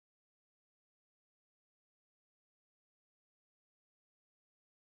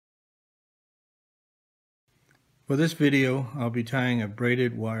For this video, I'll be tying a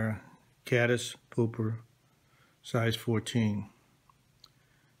braided wire caddis pupa size 14.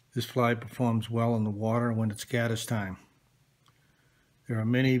 This fly performs well in the water when it's caddis time. There are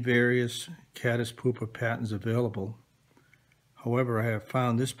many various caddis pupa patterns available. However, I have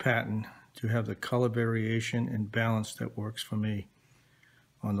found this pattern to have the color variation and balance that works for me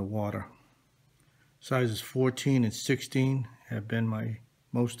on the water. Sizes 14 and 16 have been my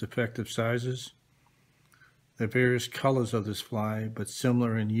most effective sizes. There are various colors of this fly, but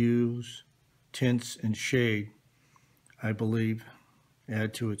similar in hues, tints, and shade, I believe,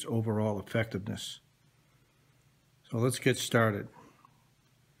 add to its overall effectiveness. So let's get started.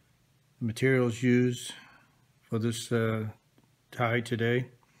 The materials used for this tie today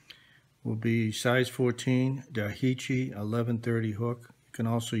will be size 14 Daiichi 1130 hook. You can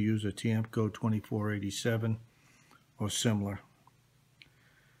also use a Tiemco 2487 or similar.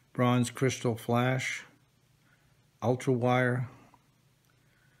 Bronze crystal flash, ultra wire,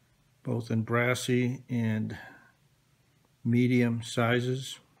 both in brassy and medium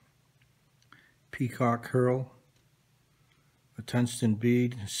sizes, peacock herl, a tungsten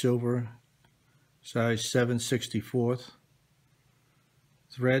bead, silver, size 7/64,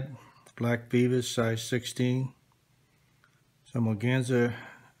 thread, black beavers, size 16, some organza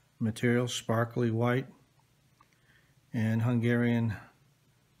material, sparkly white, and Hungarian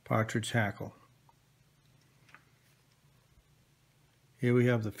partridge hackle. Here we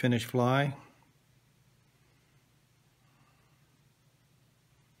have the finished fly.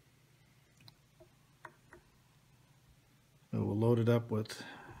 So we'll load it up with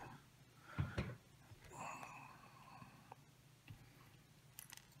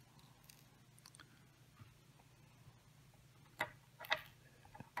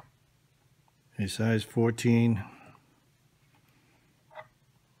a size 14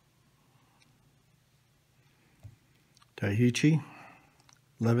 Daiichi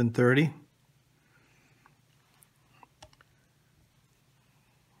 1130.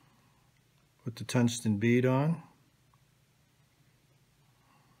 Put the tungsten bead on.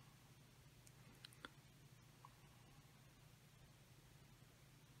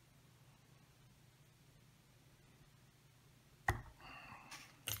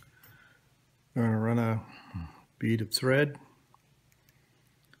 I'm going to run a bead of thread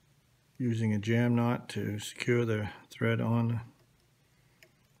using a jam knot to secure the thread on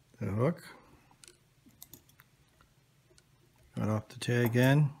the hook. Cut off the tag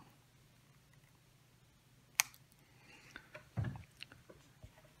end.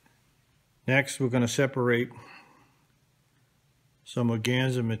 Next, we're going to separate some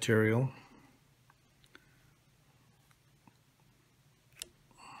organza material.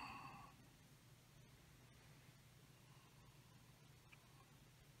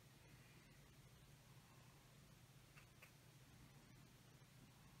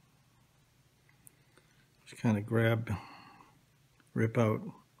 Just kind of rip out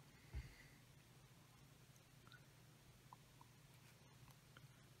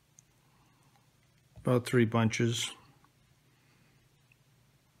about 3 bunches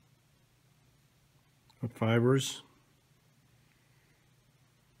of fibers.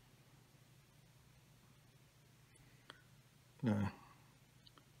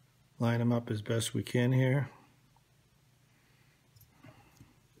 Line them up as best we can here.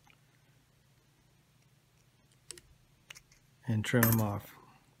 And trim them off.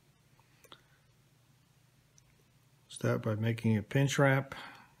 Start by making a pinch wrap,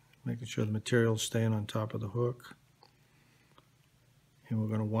 making sure the material is staying on top of the hook. And we're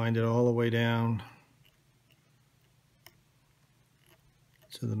going to wind it all the way down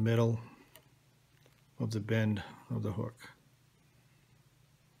to the middle of the bend of the hook.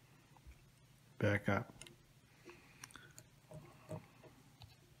 Back up.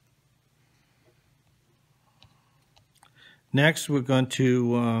 Next, we're going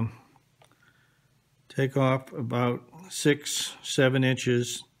to take off about 6-7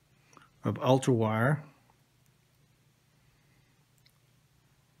 inches of ultra wire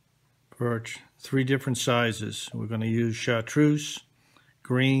for 3 different sizes. We're going to use chartreuse,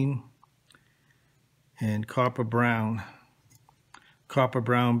 green, and copper brown. Copper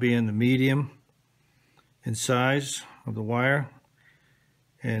brown being the medium in size of the wire,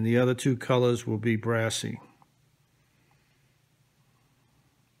 and the other 2 colors will be brassy.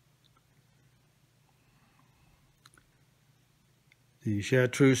 The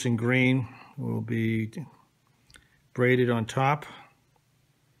chartreuse and green will be braided on top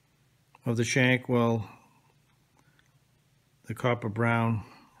of the shank, while the copper brown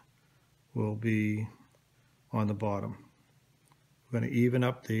will be on the bottom. We're going to even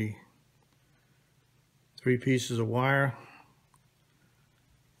up the 3 pieces of wire,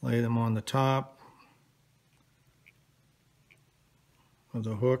 lay them on the top of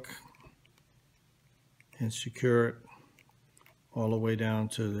the hook and secure it all the way down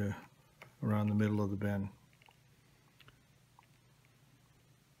to around the middle of the bend.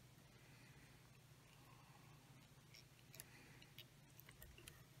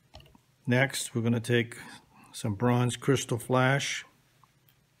 Next, we're going to take some bronze crystal flash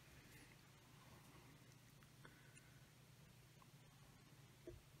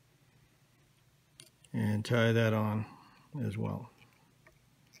and tie that on as well.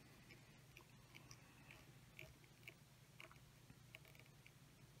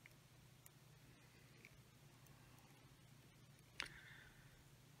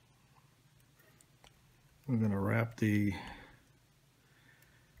 We're going to wrap the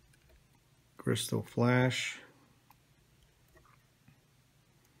crystal flash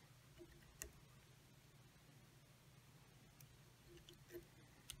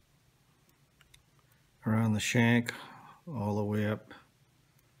around the shank all the way up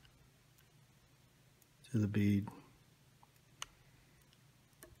to the bead.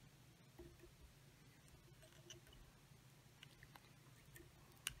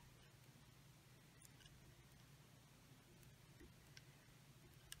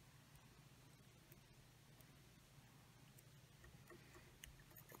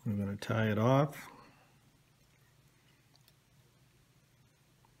 We're going to tie it off.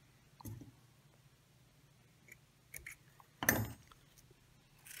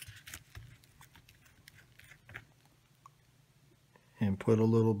 And put a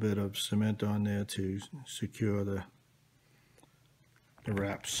little bit of cement on there to secure the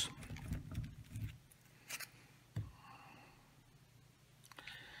wraps.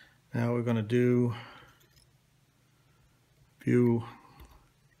 Now we're going to do a few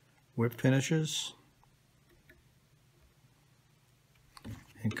whip finishes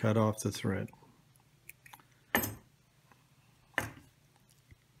and cut off the thread.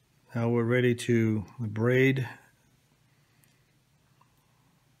 Now we're ready to braid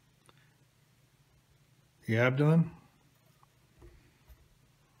the abdomen.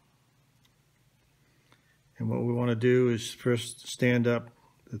 And what we want to do is first stand up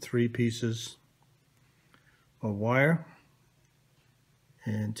the 3 pieces of wire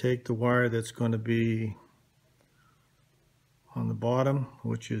and take the wire that's going to be on the bottom,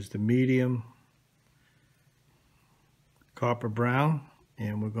 which is the medium copper brown,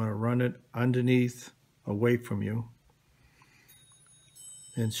 and we're going to run it underneath, away from you,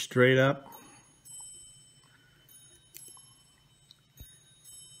 and straight up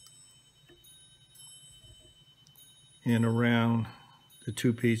and around the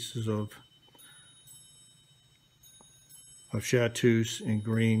 2 pieces of chartreuse and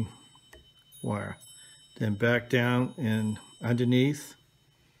green wire. Then back down and underneath.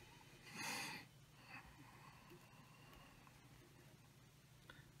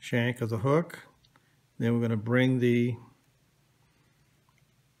 Shank of the hook. Then we're going to bring the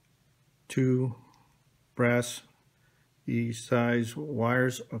 2 brass size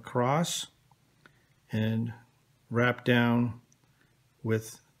wires across and wrap down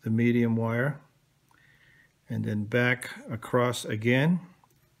with the medium wire, and then back across again,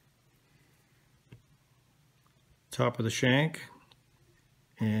 top of the shank,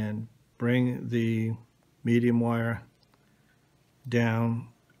 and bring the medium wire down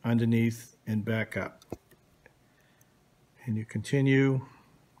underneath and back up. And you continue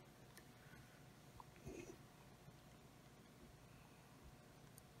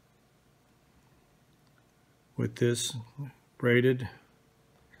with this braided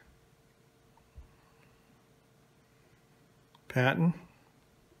pattern.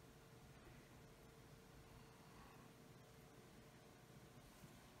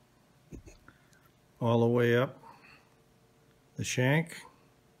 All the way up the shank.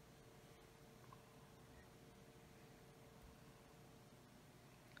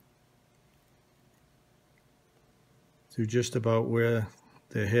 To just about where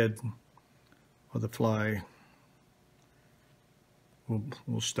the head of the fly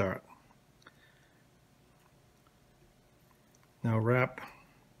will start. Now wrap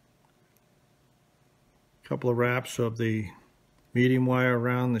a couple of wraps of the medium wire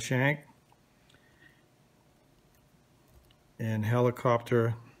around the shank and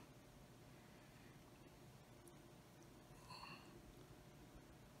helicopter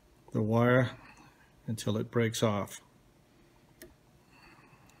the wire until it breaks off.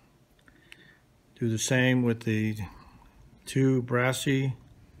 Do the same with the 2 brassy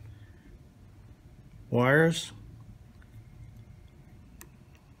wires.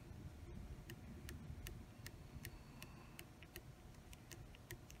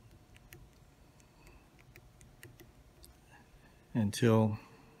 until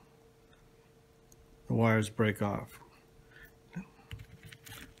the wires break off.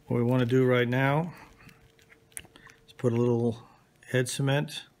 What we want to do right now is put a little head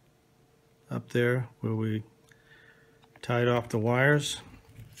cement up there where we tied off the wires,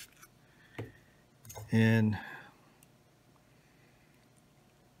 and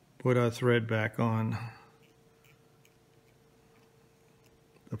put our thread back on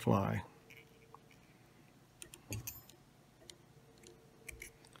the fly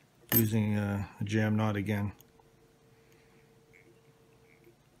using a jam knot again.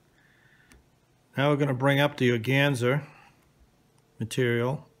 Now we're going to bring up the organza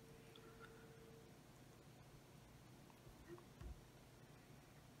material.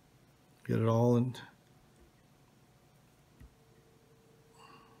 Get it all in.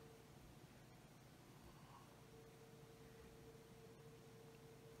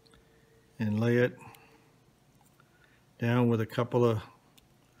 And lay it down with a couple of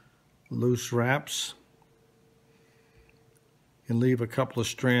loose wraps. You can leave a couple of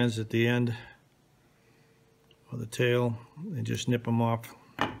strands at the end of the tail and just nip them off.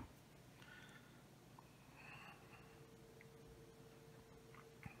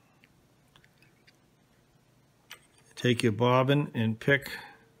 Take your bobbin and pick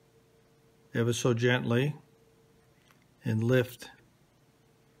ever so gently and lift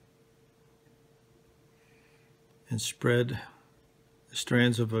and spread the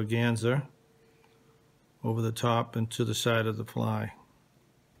strands of organza over the top and to the side of the fly.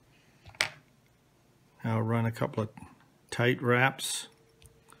 Now run a couple of tight wraps,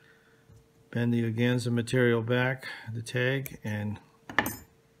 bend the organza material back, the tag, and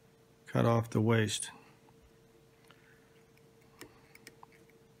cut off the waist.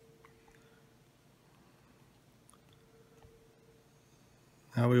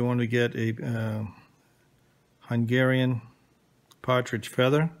 Now we want to get a Hungarian partridge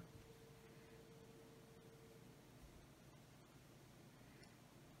feather.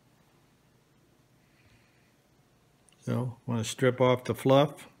 So, want to strip off the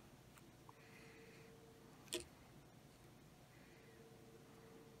fluff.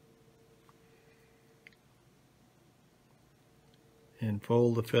 And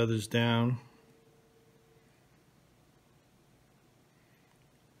fold the feathers down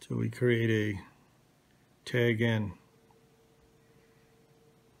till we create a tag end.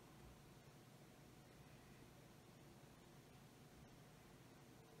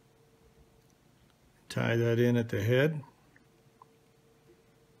 Tie that in at the head.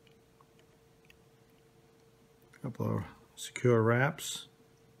 A couple of secure wraps.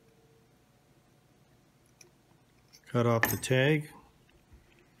 Cut off the tag.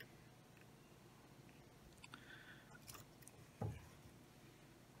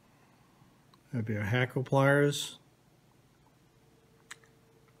 Have your hackle pliers.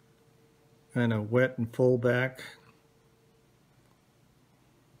 Kind of wet and fold back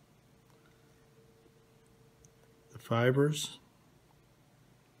the fibers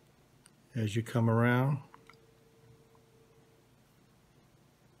as you come around.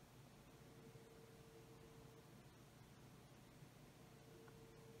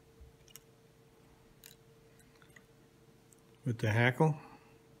 With the hackle.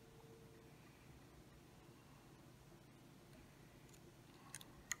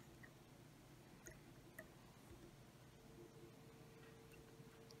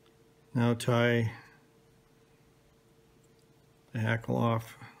 Now tie the hackle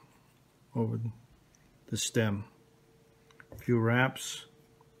off over the stem. A few wraps,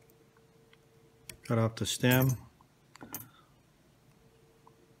 cut off the stem.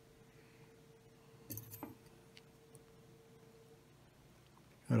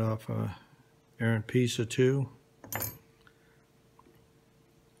 Cut off a errant piece or two.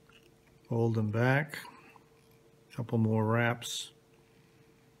 Fold them back. A couple more wraps.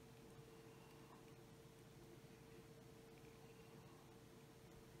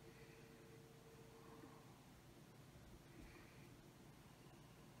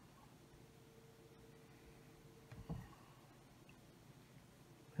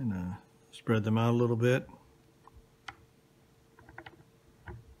 And spread them out a little bit.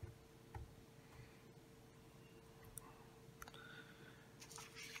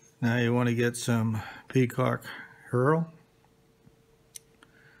 Now you want to get some peacock herl.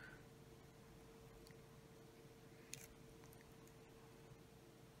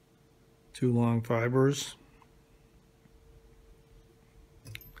 Two long fibers.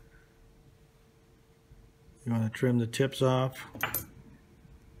 You want to trim the tips off.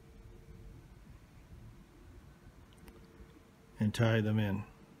 And tie them in.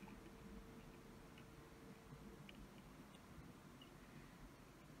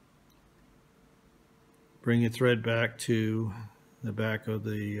 Bring your thread back to the back of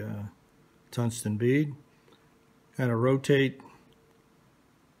the tungsten bead. Kind of rotate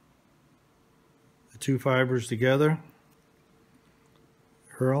the two fibers together,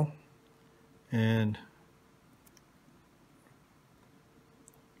 curl, and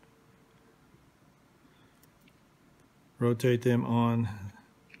rotate them on,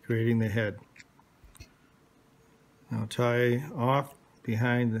 creating the head. Now tie off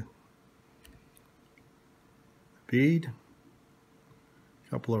behind the bead, a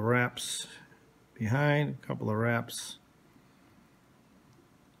couple of wraps behind, a couple of wraps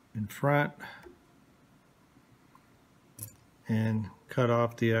in front, and cut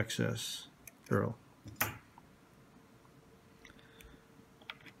off the excess curl. Get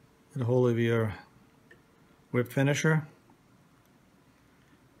a hold of your whip finisher,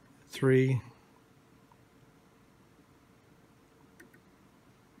 3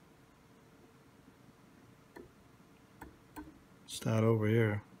 start over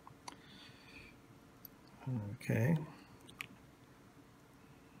here. Okay,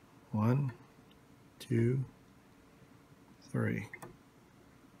 1, 2, 3.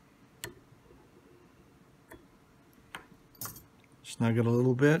 Snug it a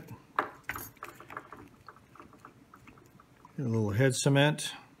little bit. Get a little head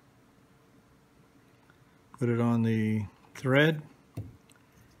cement. Put it on the thread.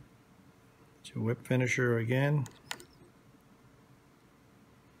 It's your whip finisher again.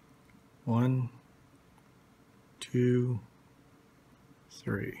 1, 2,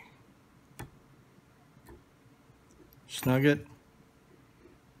 3. Snug it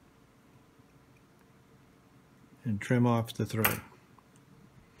and trim off the thread.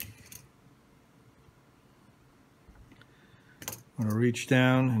 I'm going to reach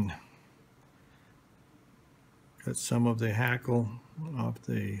down and cut some of the hackle off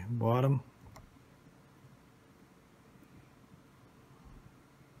the bottom.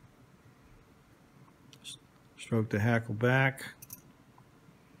 Stroke the hackle back.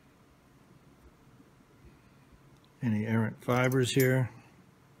 Any errant fibers here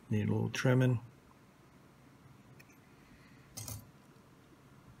need a little trimming.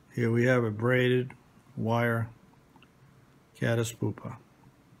 Here we have a braided wire caddis pupa.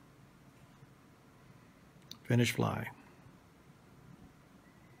 Finished fly.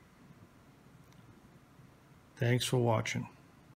 Thanks for watching.